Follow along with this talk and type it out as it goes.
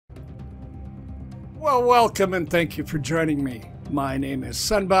Well, welcome and thank you for joining me. My name is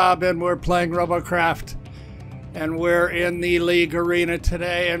Sunbob and we're playing Robocraft. And we're in the League Arena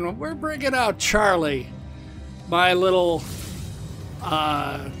today and we're bringing out Charlie, my little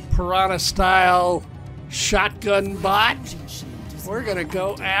piranha-style shotgun bot. We're gonna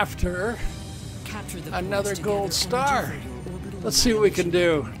go after another gold star. Let's see what we can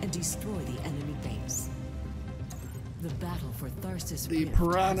do. The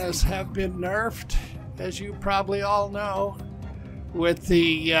piranhas have been nerfed, as you probably all know, with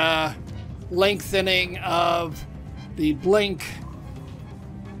the lengthening of the blink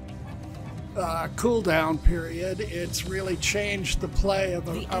cooldown period. It's really changed the play of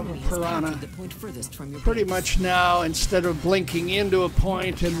a piranha. Pretty much now, instead of blinking into a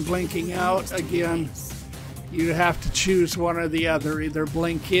point and blinking out again, you have to choose one or the other. Either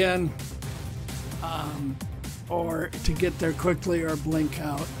blink in or to get there quickly, or blink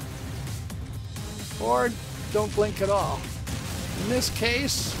out. Or don't blink at all. In this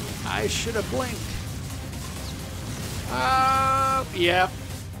case, I should have blinked. Yep.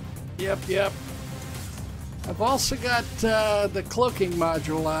 I've also got the cloaking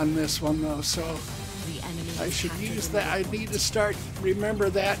module on this one though, so I should use that. I need to remember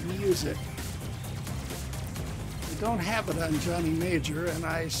that and use it. I don't have it on Johnny Major,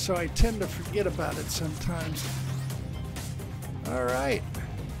 and so I tend to forget about it sometimes. All right,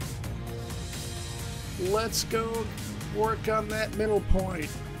 let's go work on that middle point.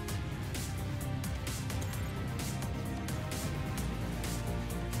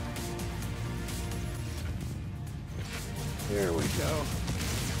 There we go.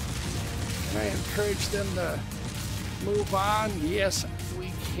 Can I encourage them to move on? Yes,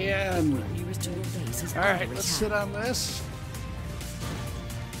 we can. All right, let's sit on this.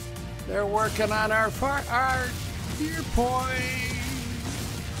 They're working on our near point.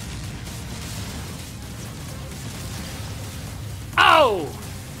 Oh!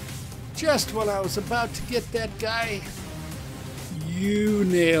 Just when I was about to get that guy, you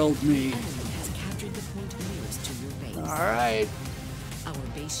nailed me. All right. Our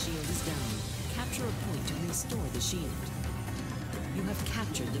base shield is down. Capture a point to restore the shield. You have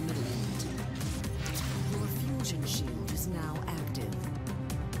captured the middle point. Your fusion shield is now active.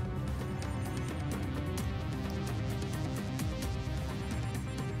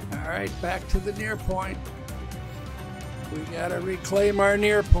 All right, back to the near point. We gotta reclaim our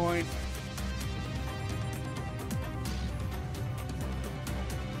near point.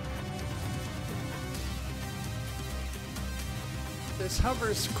 This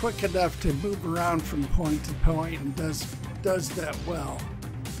hover's quick enough to move around from point to point and does that well.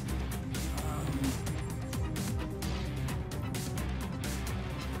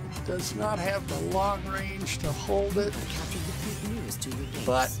 Does not have the long range to hold it,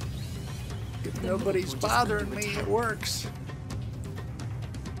 but if nobody's bothering me, it works.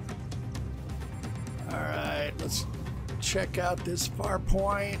 All right, let's check out this far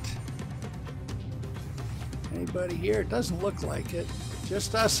point. Anybody here? It doesn't look like it.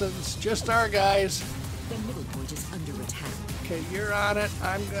 Just us, and it's just our guys. The middle point is under attack. Okay, you're on it.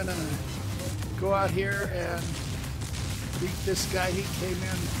 I'm gonna go out here and beat this guy. He came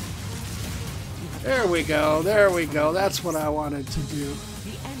in. There we go. There we go. That's what I wanted to do.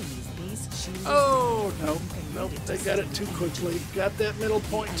 Oh, nope. They got it too quickly. Got that middle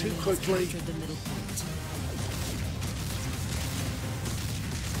point too quickly.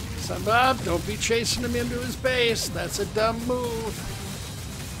 Sunbob, don't be chasing him into his base. That's a dumb move.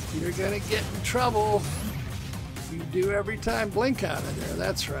 You're gonna get in trouble. You do every time. Blink out of there.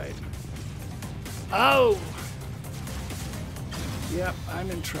 That's right. Oh! Yep,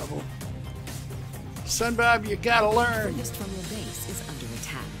 I'm in trouble. Sunbob, you gotta learn. From your base is under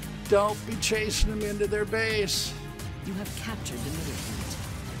attack. Don't be chasing them into their base. You have captured the middle point.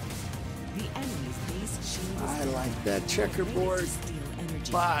 The enemy's base shield. I like that checkerboard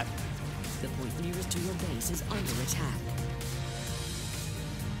bot. The point nearest to your base is under attack.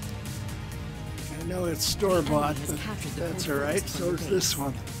 I know it's store-bought, but that's all right. So is this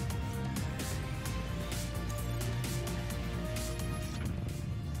one.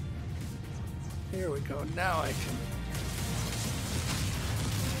 Here we go. Now I can.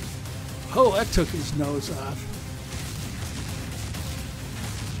 Oh, that took his nose off.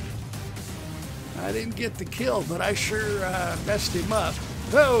 I didn't get the kill, but I sure messed him up.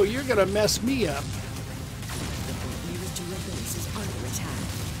 Oh, you're gonna mess me up. The point nearest to your base is under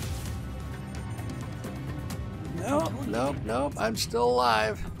attack. Nope. I'm still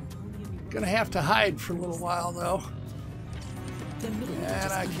alive. Gonna have to hide for a little while though.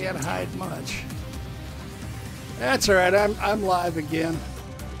 And I can't hide much. That's all right. I'm live again.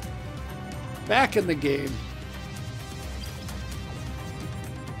 Back in the game.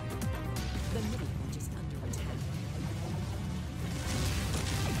 The middle point is under attack.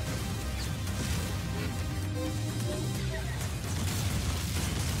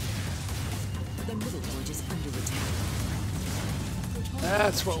 The middle point is under attack.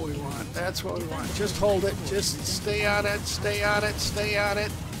 That's what we want. That's what we want. Just hold it. Just stay on it. Stay on it. Stay on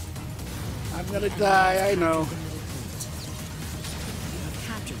it. I'm gonna die, I know. You have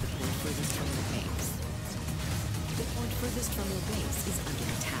captured the point furthest from your base. The point furthest from your base is under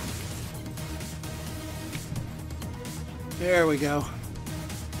attack. There we go.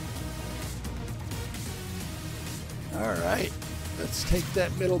 All right. Let's take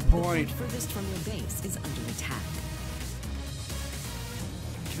that middle The point. point furthest from your base is under attack.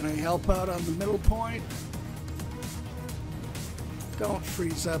 Can I help out on the middle point? Don't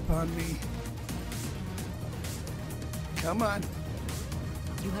freeze up on me. Come on.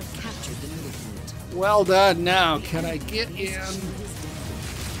 You have captured the middle point. Well done. Now, can I get in?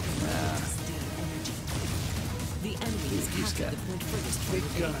 The enemy has He's got captured the point furthest from big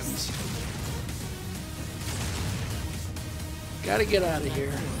your base. guns. Gotta get out of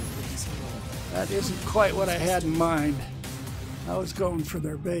here. That isn't quite what I had in mind. I was going for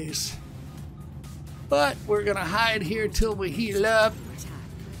their base. But we're gonna hide here till we heal up.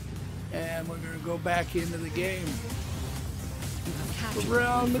 And we're gonna go back into the game.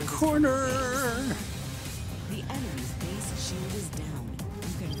 Around the corner. The enemy's base shield is down.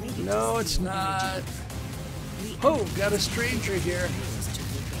 You can rate it No, to it's steal not. energy. The Oh, enemy got a is stranger here. close to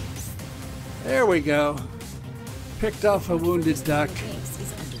your base. There we go. Picked off a wounded duck. Your base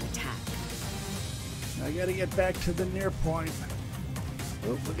is under attack. I gotta get back to the near point.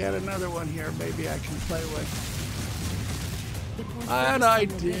 Oh, we got another one here. Maybe I can play with. The point An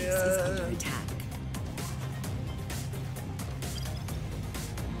furthest from your base is idea. under attack.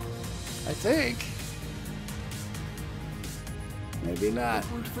 I think. Maybe not. The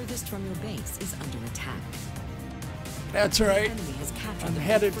point furthest from your base is under attack. That's The right. enemy has captured I'm the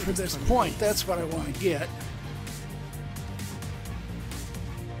headed point for furthest this from your point. base. That's what I want to get.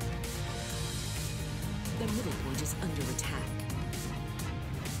 The middle point is under attack.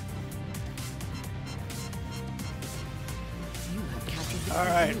 You have captured the All point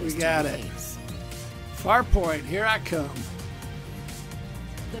right, we nearest to got your it. base. Far point. Here I come.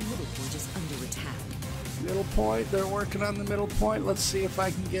 The middle point is under attack. Middle point. They're working on the middle point. Let's see if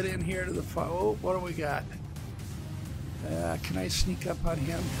I can get in here to the far. Oh, what do we got? Can I sneak up on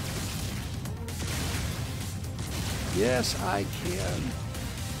him? Yes, I can.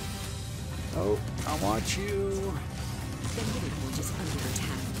 Oh, I want you. The middle point is under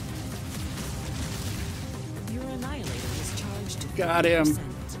attack. Your annihilator is charged to Got him. 30%.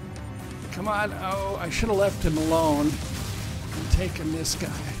 Come on. Oh, I should have left him alone and taken this guy.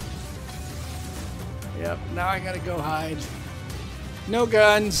 Yep, now I gotta go hide. No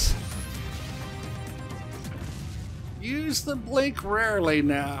guns. Use the blink rarely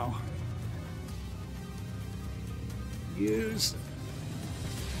now.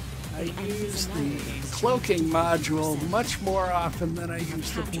 I use the cloaking module much more often than I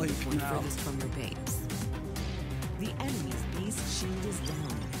use the Capture blink the point now. furthest from your base. The enemy's base shield is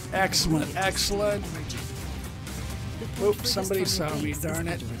down. Excellent, excellent. The point Oops, furthest somebody from your saw me, base is darn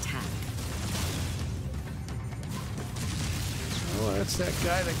it. under attack. Oh, that's that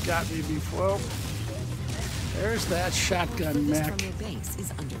guy that got me before. There's that shotgun Furthest mech. from your base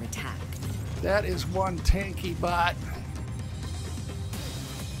is under attack. That is one tanky bot.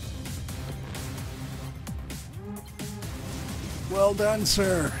 Well done,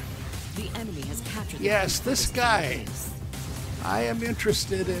 sir. The enemy has captured the Yes, point this furthest from your guy. base. I am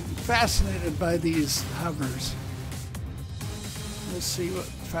interested and fascinated by these hovers. Let's see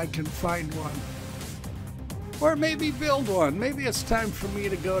if I can find one. Or maybe build one. Maybe it's time for me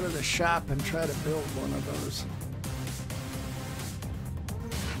to go to the shop and try to build one of those.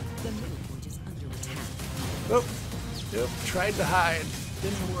 The middle point is under attack. Oh, yep, tried to hide.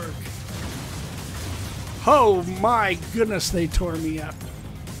 Didn't work. Oh my goodness, they tore me up.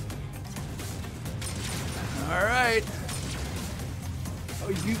 All right. Oh,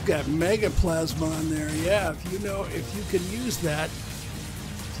 you've got mega plasma on there. Yeah, if you can use that,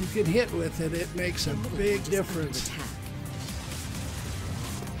 if you can hit with it, it makes a big difference.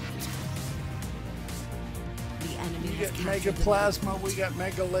 The enemy You has get captured mega the plasma, we got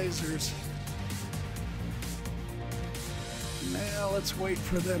mega lasers. Now let's wait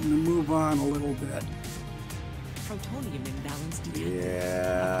for them to move on a little bit. Protonium imbalance detected.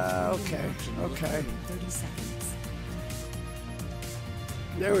 Yeah, Uploading okay, action will okay. occur in 30 seconds.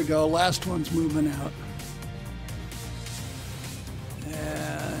 There we go, last one's moving out.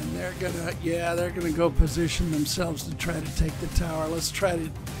 And there they're gonna go position themselves to try to take the tower. Let's try to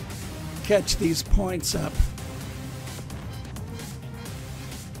catch these points up.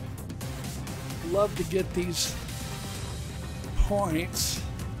 Love to get these points.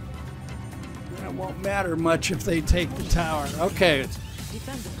 It won't matter much if they take the tower. Okay,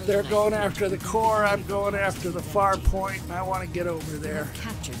 they're going after the core. I'm going after the far point, and I want to get over there.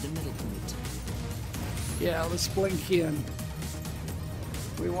 Captured the middle point. Yeah, let's blink in.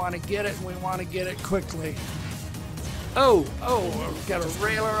 We want to get it, and we want to get it quickly. Oh, I've got a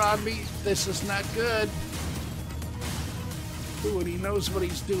railer on me. This is not good. Ooh, and he knows what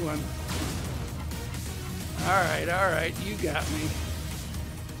he's doing. All right, you got me.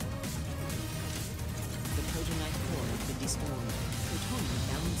 The protonite core has been destroyed. Plutonium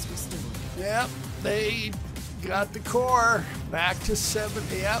balance restored. Yep, they got the core back to 7.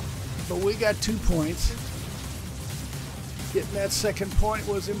 Yep, but we got 2 points. Getting that second point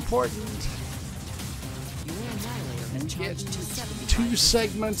was important. Your annihilator has charged to 75%. 2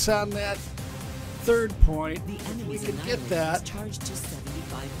 segments on that third point. The We enemy's could get annihilator that. is charged to 75%.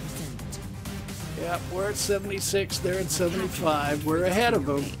 Yep, we're at 76. They're at 75. We're ahead of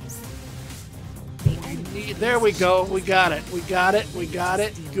them. There we go. We got it. We got it. We got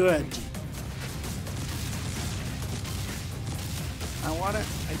it. Good.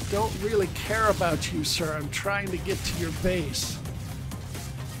 I don't really care about you, sir. I'm trying to get to your base.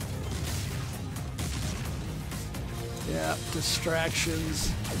 Yeah,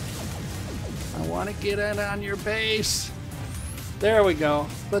 distractions. I want to get in on your base. There we go.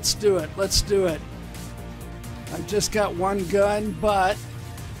 Let's do it. Let's do it. I've just got 1 gun, but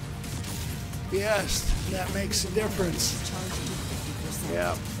yes, that makes a difference.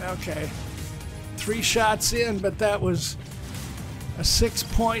 Yeah, okay. 3 shots in, but that was a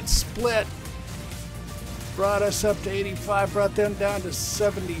 6-point split. Brought us up to 85, brought them down to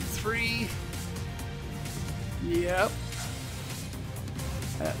 73. Yep.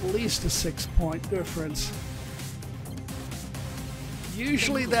 At least a 6-point difference.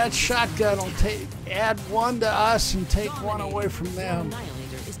 Usually that shotgun will add 1 to us and take 1 away from them. Your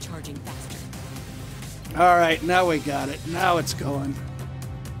annihilator is charging faster. All right, now we got it. Now it's going.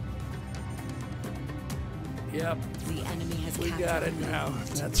 Yep, The enemy has we captured got the it middle now. point.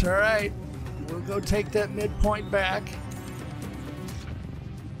 That's all right. We'll go take that midpoint back.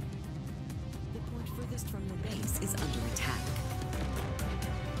 The point furthest from your base is under attack.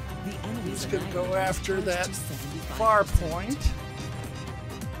 The enemy's He's going to go annihilator is after charged that to 75%. far point.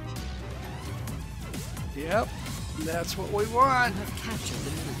 Yep, that's what we want. You have captured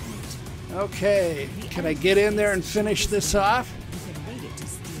the middle point. Okay, can I get in there and finish this off? You can raid it to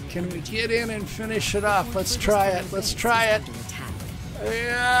steal Can we energy. get in and finish it off? Let's try it. Let's try it. Under attack.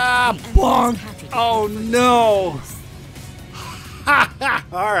 Yeah, The enemy has bonk. captured the Oh point furthest no. from Ha ha.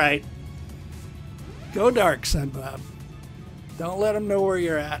 All right. Go dark, son Bob. Don't let them know where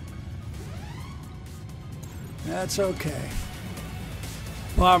you're at. That's okay.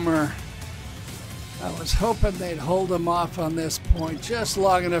 Bummer. I was hoping they'd hold them off on this point just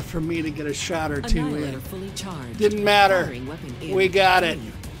long enough for me to get a shot or base. 2 Annihilator in. fully charged. Didn't matter. Firing weapon in We got it.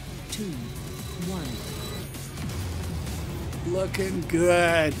 3, 2, 1. Looking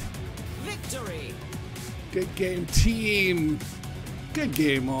good. Victory! Good game, team. Good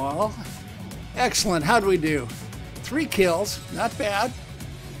game, all. Excellent. How'd we do? 3 kills. Not bad.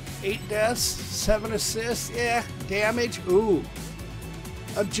 8 deaths. 7 assists. Yeah. Damage. Ooh.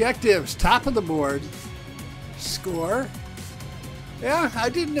 Objectives. Top of the board. Score. Yeah, I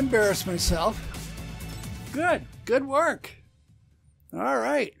didn't embarrass myself. Good. Good work. All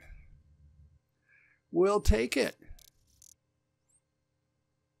right. We'll take it.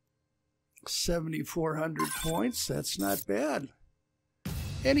 7,400 points. That's not bad.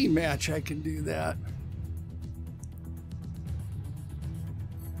 Any match I can do that.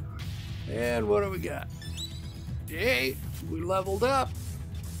 And what do we got? Yay, we leveled up.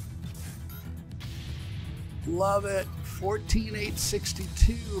 Love it.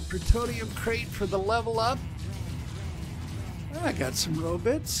 14,862. Plutonium crate for the level up. I got some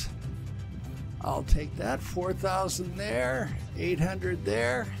robits. I'll take that. 4,000 there. 800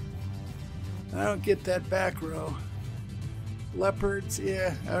 there. I don't get that back row. Leopards,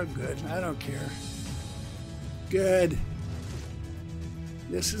 yeah, oh good. I don't care. Good.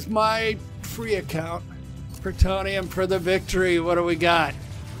 This is my free account. Plutonium for the victory. What do we got?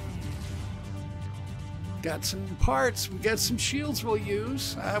 Got some parts. We got some shields we'll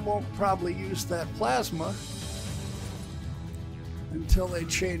use. I won't probably use that plasma until they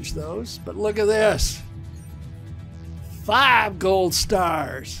change those. But look at this. 5 gold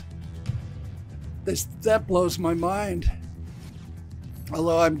stars. That blows my mind.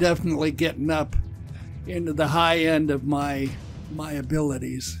 Although I'm definitely getting up into the high end of my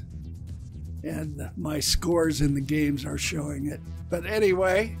abilities. And my scores in the games are showing it. But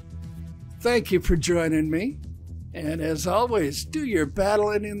anyway, thank you for joining me. And as always, do your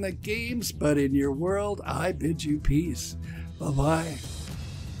battling in the games, but in your world, I bid you peace. Bye-bye.